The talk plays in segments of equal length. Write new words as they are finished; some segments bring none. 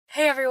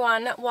Hey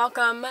everyone,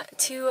 welcome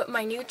to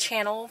my new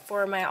channel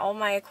for all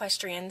my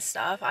equestrian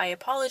stuff. I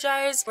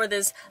apologize for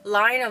this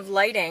line of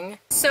lighting.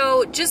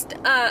 So just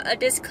a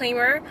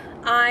disclaimer,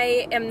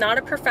 I am not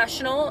a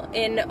professional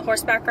in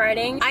horseback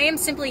riding. I am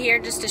simply here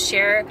just to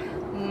share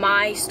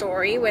my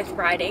story with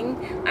riding.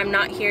 I'm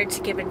not here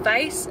to give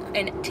advice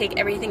and take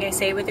everything I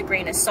say with a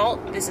grain of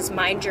salt. This is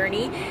my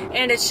journey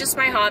and it's just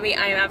my hobby.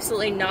 I am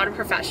absolutely not a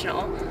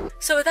professional.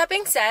 So with that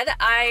being said,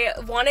 I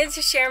wanted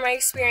to share my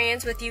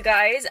experience with you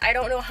guys. I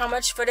don't know how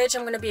much footage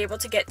I'm going to be able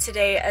to get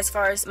today as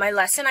far as my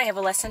lesson. I have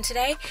a lesson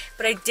today,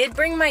 but I did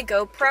bring my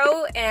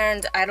GoPro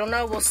and I don't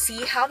know, we'll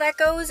see how that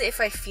goes. If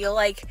I feel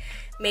like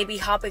maybe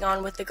hopping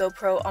on with the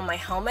GoPro on my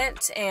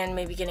helmet and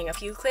maybe getting a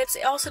few clips.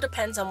 It also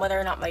depends on whether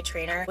or not my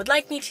trainer would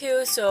like me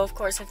to. So of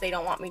course, if they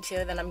don't want me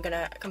to, then I'm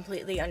gonna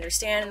completely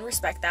understand and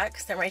respect that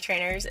because they're my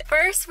trainers.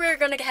 First, we're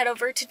gonna head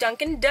over to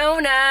Dunkin'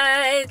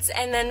 Donuts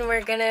and then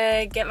we're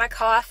gonna get my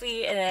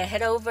coffee and then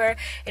head over.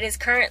 It is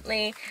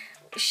currently,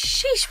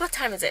 sheesh, what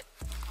time is it?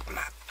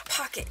 My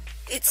pocket,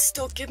 it's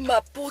stuck in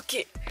my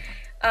pocket.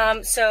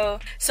 So,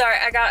 sorry,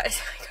 I got a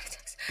text.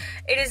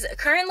 It is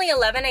currently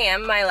 11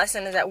 a.m. My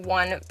lesson is at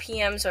 1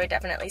 p.m. so I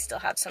definitely still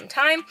have some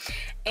time.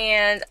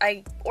 And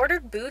I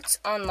ordered boots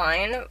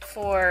online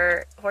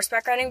for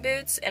horseback riding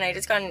boots and I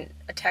just got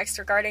a text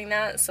regarding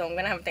that, so I'm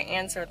gonna have to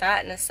answer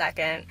that in a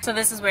second. So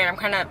this is weird, I'm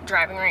kind of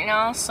driving right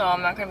now, so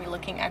I'm not gonna be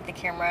looking at the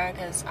camera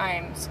because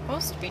I'm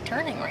supposed to be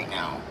turning right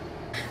now.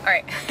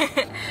 Alright,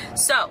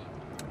 so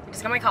I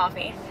just got my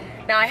coffee.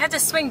 Now I have to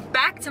swing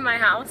back to my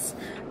house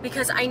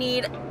because I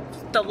need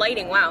the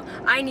lighting, wow.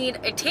 I need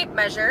a tape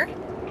measure.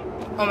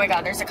 Oh my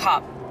god, there's a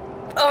cop.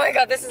 Oh my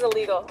god, this is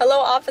illegal. Hello,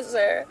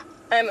 officer.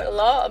 I'm a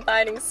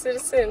law-abiding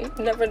citizen.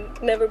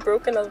 Never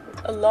broken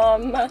a law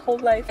in my whole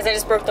life. I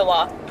just broke the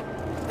law.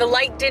 The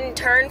light didn't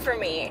turn for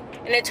me,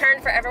 and it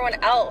turned for everyone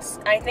else.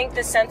 I think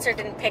the sensor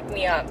didn't pick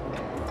me up.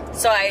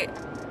 So I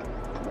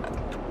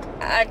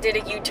did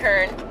a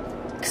U-turn.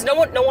 Because no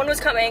one was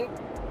coming.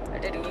 I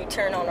did a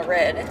U-turn on a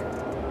red.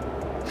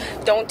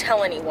 Don't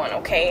tell anyone,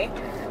 okay?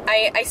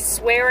 I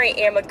swear I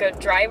am a good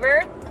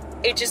driver.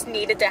 It just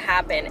needed to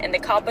happen and the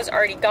cop was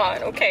already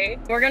gone, okay?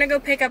 We're gonna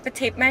go pick up a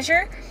tape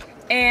measure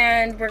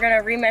and we're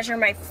gonna remeasure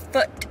my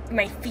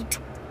feet,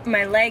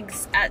 my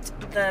legs at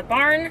the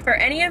barn. For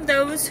any of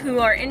those who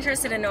are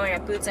interested in knowing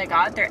what boots I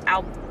got, they're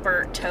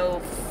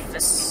Alberto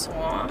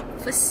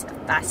Fasciani's.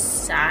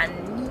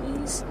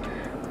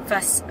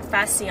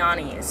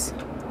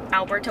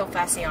 Alberto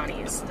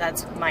Fasciani's.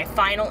 That's my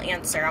final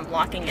answer. I'm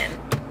locking in.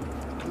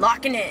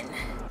 Locking in.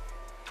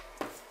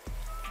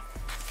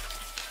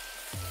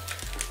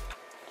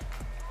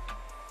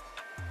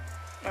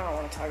 I don't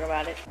want to talk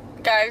about it.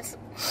 Guys,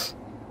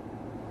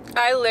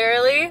 I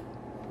literally,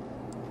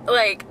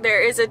 like, there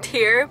is a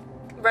tear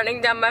running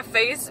down my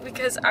face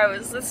because I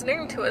was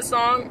listening to a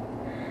song.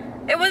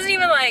 It wasn't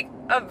even like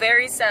a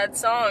very sad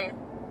song.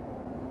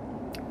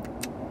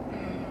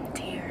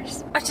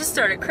 Tears. I just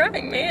started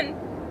crying, man.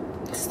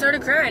 Just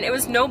started crying. It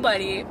was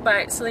Nobody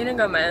by Selena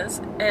Gomez.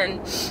 And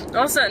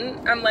all of a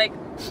sudden, I'm like,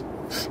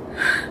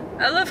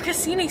 I love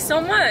Cassini so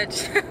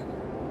much.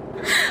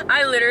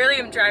 I literally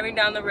am driving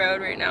down the road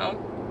right now.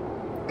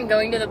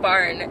 Going to the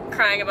barn,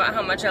 crying about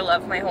how much I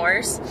love my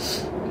horse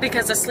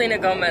because a Selena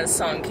Gomez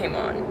song came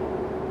on.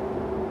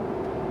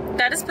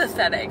 That is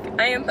pathetic.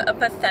 I am a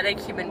pathetic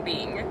human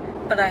being,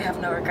 but I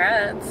have no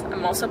regrets.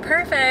 I'm also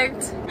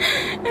perfect.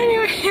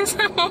 Anyways,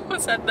 I'm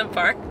almost at the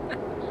barn.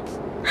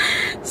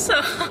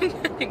 So I'm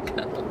gonna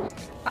go.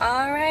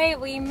 Alright,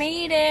 we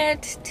made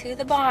it to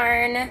the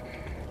barn.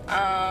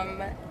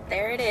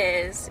 There it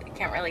is. You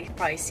can't really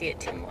probably see it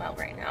too well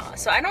right now.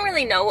 So I don't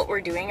really know what we're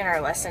doing in our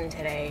lesson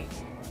today.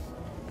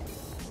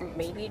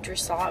 Maybe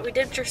dressage. We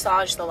did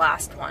dressage the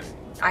last one.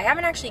 I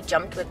haven't actually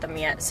jumped with them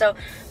yet, so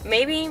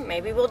maybe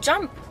we'll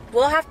jump.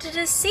 We'll have to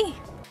just see.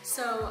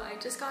 So I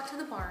just got to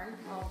the barn.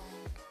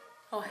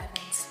 Oh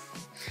heavens.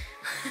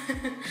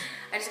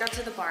 I just got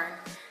to the barn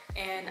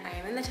and I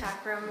am in the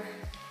tack room.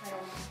 My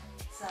old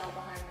saddle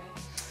behind me.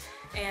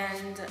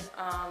 And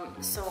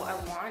so I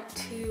want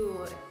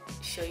to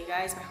show you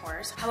guys my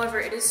horse. However,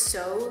 it is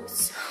so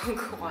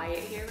quiet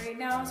here right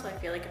now, so I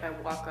feel like if I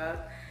walk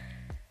up,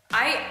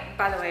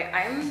 by the way,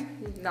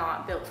 I'm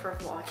not built for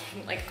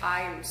vlogging. Like,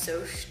 I am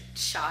so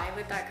shy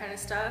with that kind of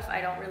stuff. I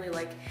don't really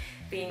like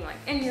being like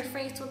in your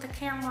face with the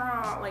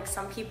camera. Like,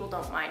 some people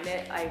don't mind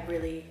it. I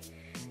really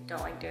don't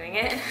like doing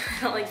it.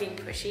 I don't like being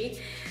pushy.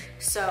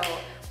 So,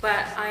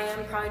 but I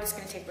am probably just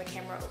gonna take my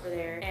camera over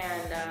there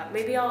and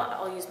maybe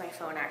I'll use my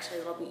phone actually.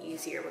 It'll be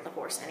easier with the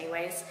horse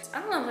anyways. I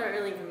don't know if that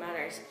really even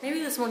matters. Maybe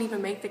this won't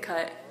even make the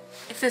cut.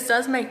 If this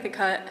does make the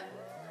cut,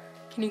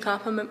 can you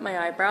compliment my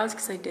eyebrows?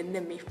 Because I did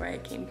them before I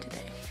came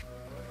today.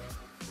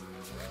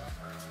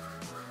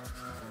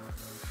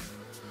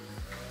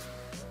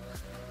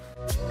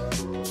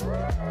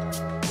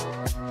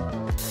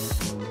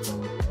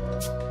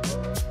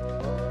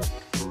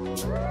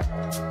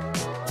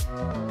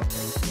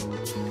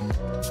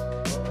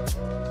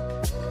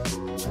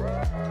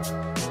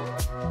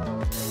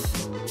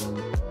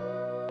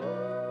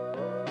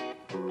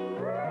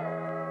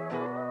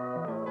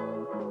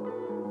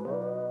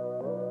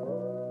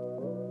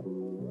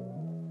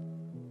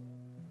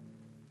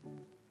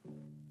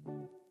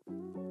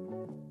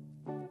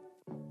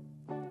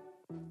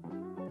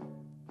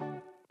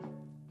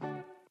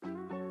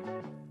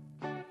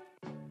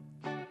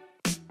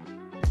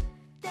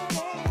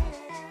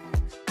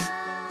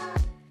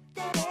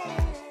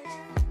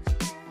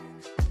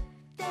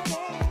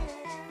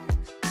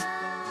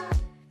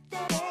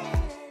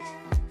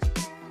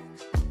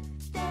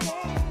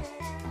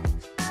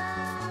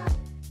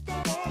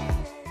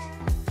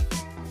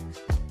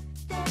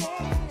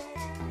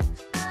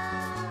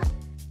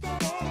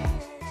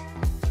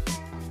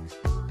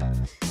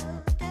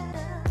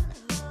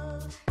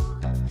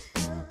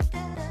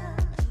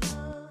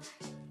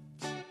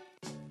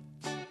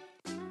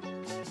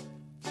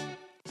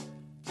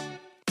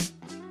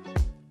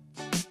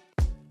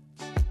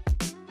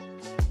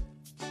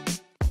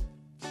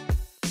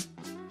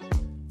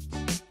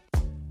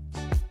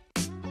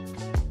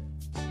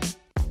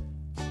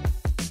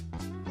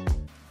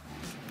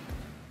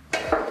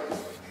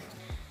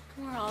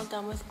 All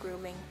done with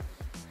grooming.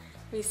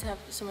 We used to have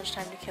so much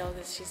time to kill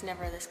because she's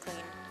never this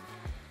clean.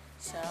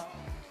 So,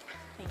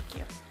 thank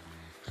you.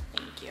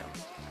 Thank you.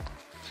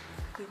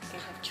 You think I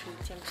have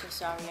treats? I'm so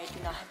sorry, I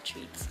do not have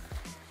treats.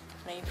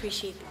 And I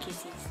appreciate the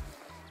kisses.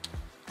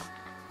 I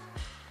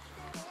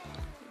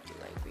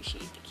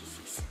appreciate the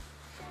kisses.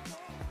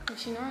 And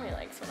she normally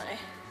likes when I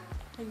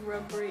like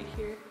rub right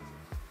here.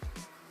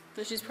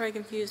 But she's probably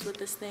confused what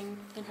this thing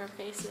in her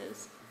face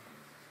is.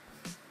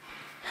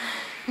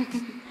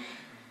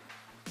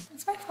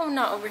 Is my phone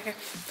not over here?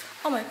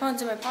 Oh, my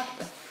phone's in my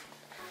pocket.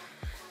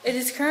 It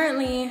is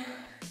currently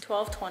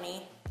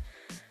 12:20,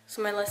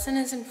 so my lesson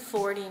is in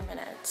 40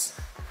 minutes.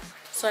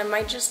 So I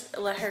might just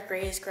let her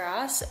graze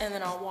grass, and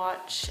then I'll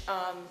watch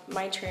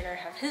my trainer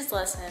have his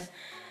lesson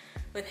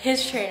with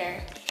his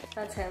trainer.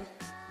 That's him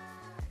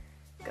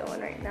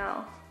going right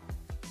now.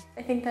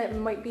 I think that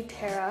might be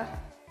Tara,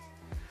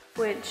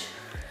 which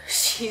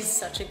she's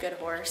such a good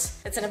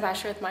horse. It's in a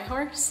pasture with my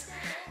horse.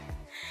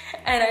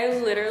 And I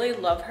literally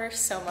love her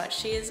so much.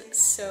 She is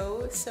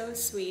so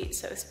sweet,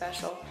 so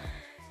special.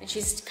 And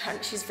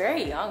she's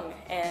very young,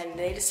 and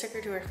they just took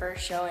her to her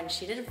first show and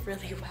she did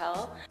really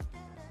well.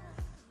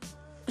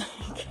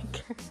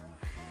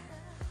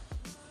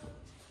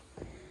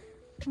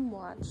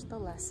 Watch the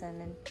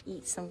lesson and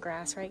eat some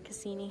grass, right,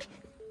 Cassini?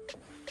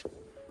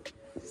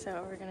 So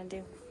what we're gonna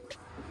do.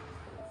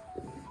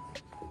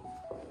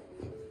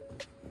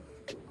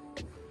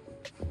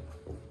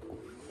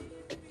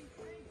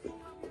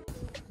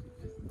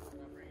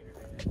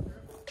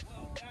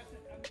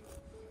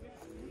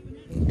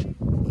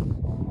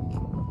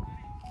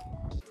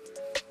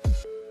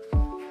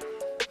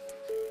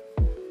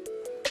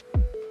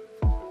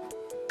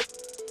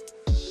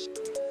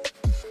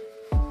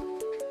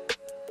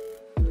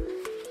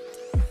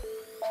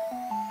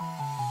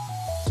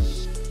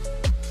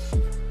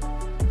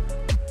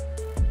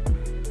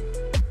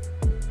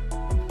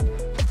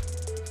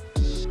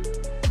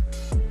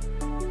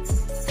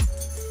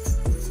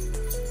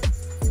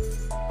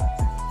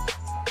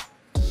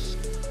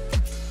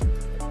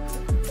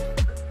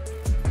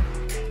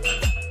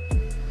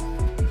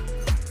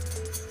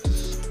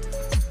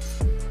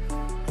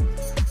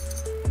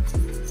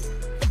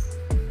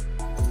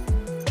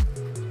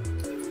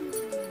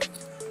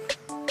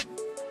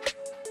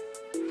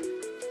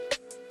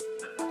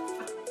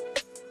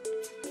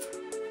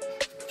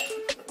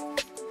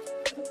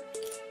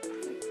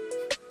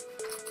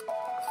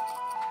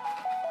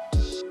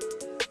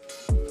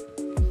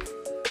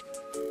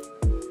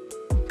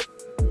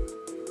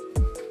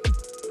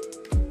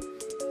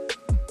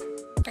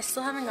 I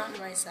still haven't gotten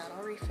my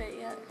saddle refit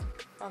yet.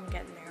 I'm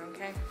getting there,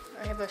 okay?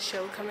 I have a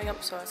show coming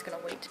up, so I was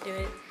gonna wait to do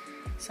it.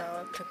 So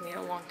it took me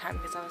a long time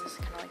because I was just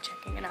kind of like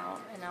checking it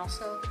out. And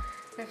also,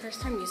 my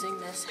first time using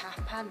this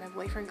half pad, my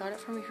boyfriend got it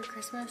for me for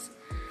Christmas.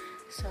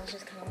 So I was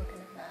just kind of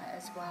looking at that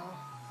as well.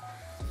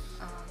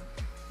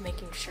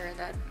 Making sure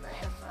that I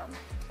have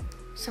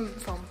some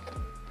foam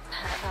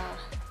pad,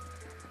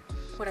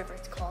 whatever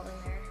it's called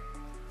in there,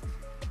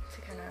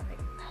 to kind of like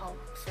help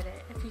fit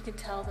it. If you can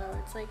tell though,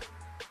 it's like,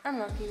 I don't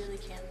know if you really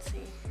can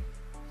see.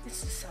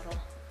 It's just subtle.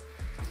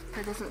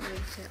 It doesn't really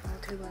fit all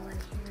too well in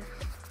here.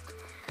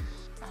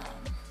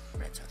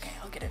 But it's okay,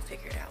 I'll get it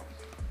figured out.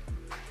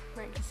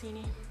 Right,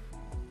 Cassini?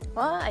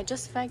 Well, I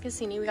just fed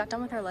Cassini. We got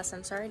done with her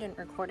lesson. Sorry I didn't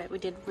record it. We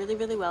did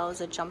really well. It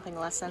was a jumping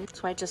lesson.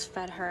 So I just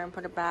fed her and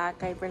put her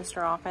back. I rinsed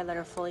her off. I let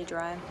her fully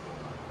dry.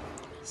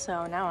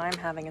 So now I'm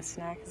having a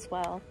snack as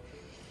well.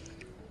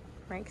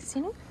 Right,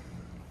 Cassini?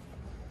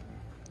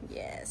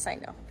 Yes, I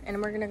know.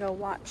 And we're gonna go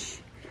watch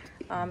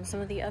some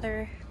of the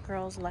other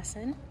girls'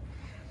 lesson.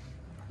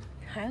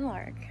 Hi,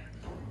 Lark.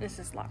 This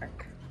is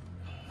Lark.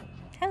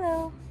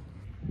 Hello.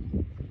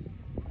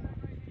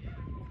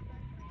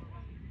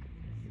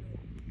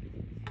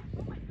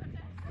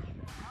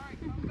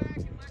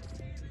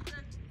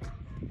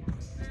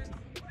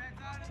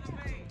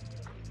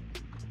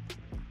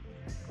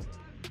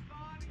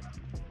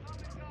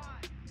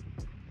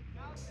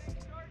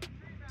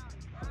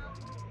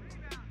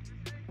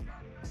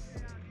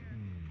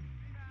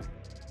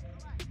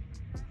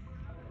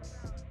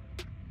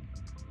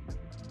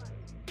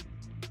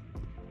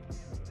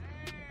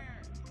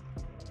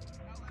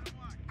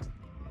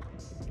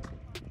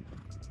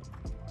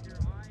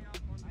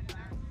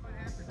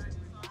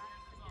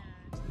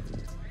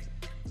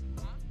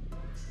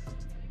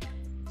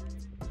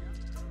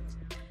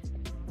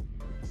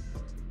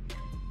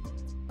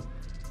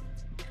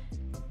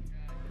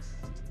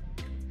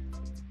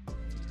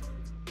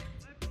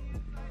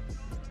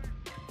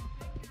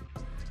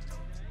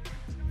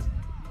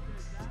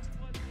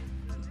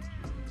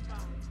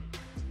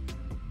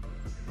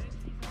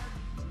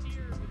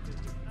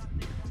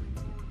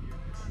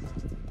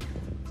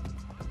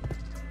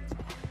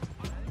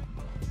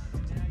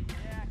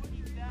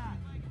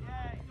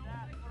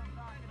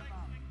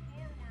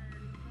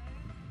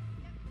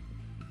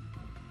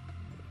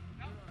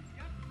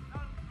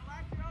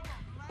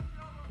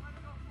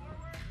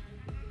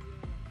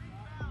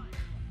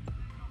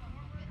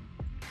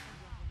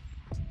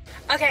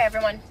 Okay,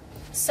 everyone.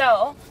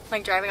 So,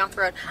 like driving off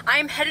the road.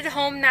 I'm headed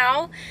home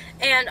now,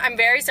 and I'm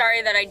very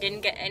sorry that I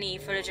didn't get any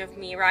footage of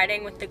me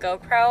riding with the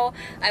GoPro.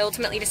 I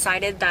ultimately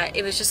decided that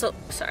it was just a,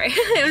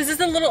 it was just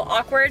a little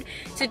awkward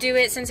to do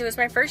it since it was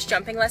my first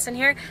jumping lesson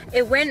here.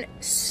 It went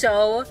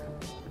so,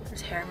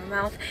 there's hair in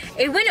my mouth.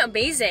 It went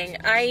amazing.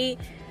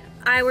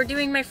 We're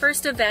doing my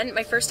first event,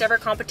 my first ever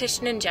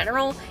competition in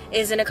general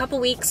is in a couple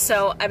weeks,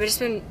 so I've just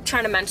been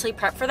trying to mentally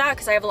prep for that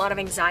because I have a lot of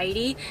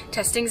anxiety,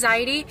 test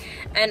anxiety,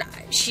 and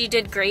she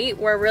did great.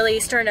 We're really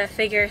starting to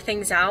figure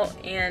things out,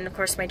 and of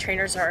course my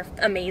trainers are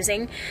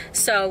amazing,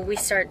 so we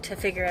start to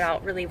figure it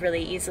out really,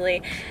 really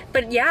easily.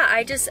 But yeah,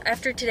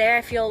 after today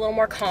I feel a little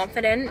more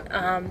confident.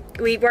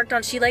 We worked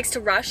on, she likes to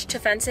rush to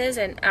fences,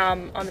 and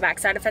on the back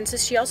side of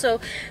fences she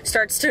also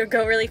starts to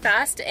go really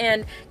fast,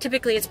 and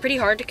typically it's pretty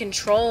hard to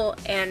control,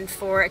 and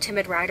for a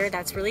timid rider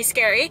that's really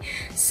scary.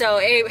 So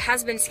it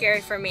has been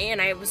scary for me,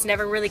 and I was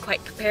never really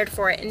quite prepared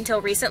for it until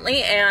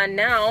recently, and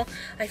now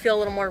I feel a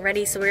little more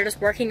ready. So we're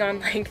just working on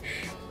like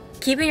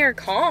keeping her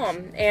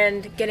calm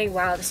and getting,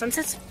 wow, the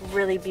sunset's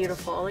really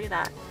beautiful. Look at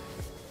that.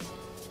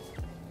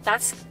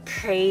 That's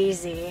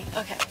crazy.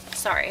 Okay,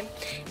 sorry.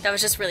 That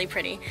was just really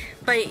pretty.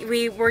 But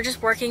we were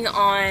just working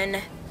on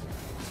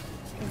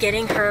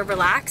getting her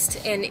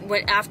relaxed, and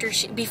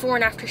before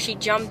and after she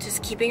jumped,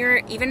 just keeping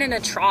her even in a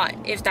trot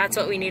if that's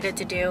what we needed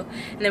to do.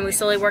 And then we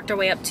slowly worked our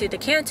way up to the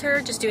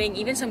canter, just doing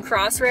even some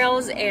cross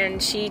rails,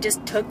 and she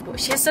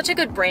has such a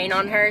good brain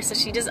on her, so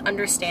she just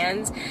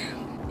understands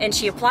and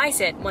she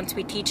applies it once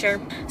we teach her.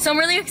 So I'm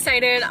really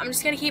excited. I'm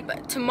just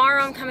gonna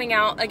tomorrow I'm coming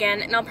out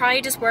again, and I'll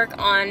probably just work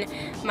on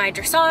my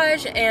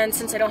dressage, and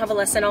since I don't have a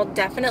lesson, I'll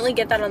definitely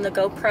get that on the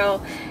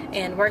GoPro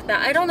and work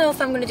that. I don't know if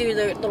I'm gonna do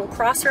the little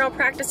cross rail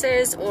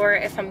practices or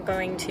if I'm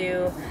going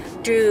to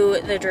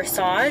do the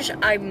dressage.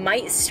 I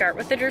might start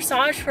with the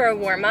dressage for a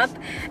warm-up,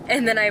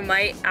 and then I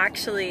might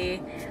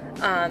actually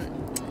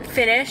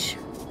finish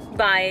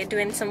by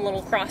doing some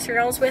little cross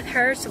rails with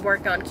her to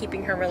work on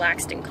keeping her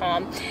relaxed and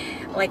calm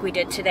like we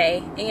did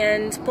today.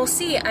 And we'll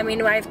see. I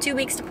mean, I have 2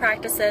 weeks to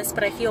practice this,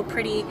 but I feel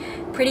pretty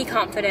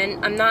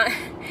confident.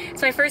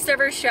 It's my first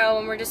ever show,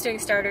 and we're just doing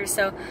starters,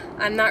 so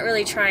I'm not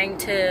really trying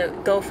to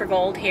go for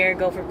gold here,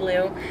 go for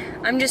blue.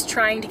 I'm just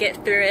trying to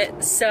get through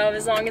it, so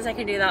as long as I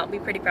can do that, I'll be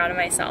pretty proud of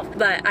myself.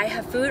 But I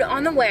have food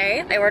on the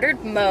way. I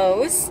ordered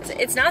Moe's.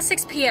 It's now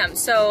 6 p.m.,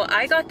 so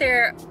I got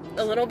there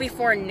a little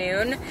before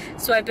noon,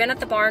 so I've been at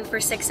the barn for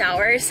 6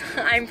 hours.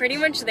 I'm pretty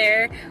much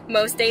there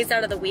most days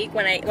out of the week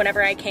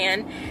whenever I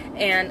can,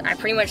 and I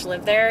pretty much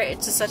live there.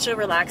 It's just such a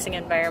relaxing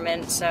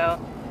environment. So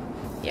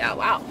yeah,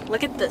 wow,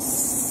 look at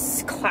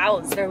this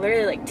clouds. They're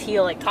literally like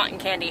teal, like cotton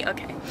candy.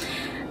 Okay,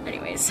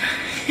 anyways,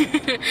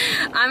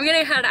 I'm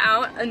gonna head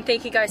out, and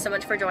thank you guys so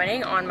much for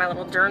joining on my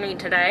little journey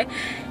today,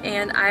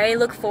 and I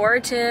look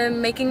forward to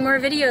making more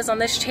videos on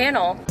this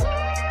channel.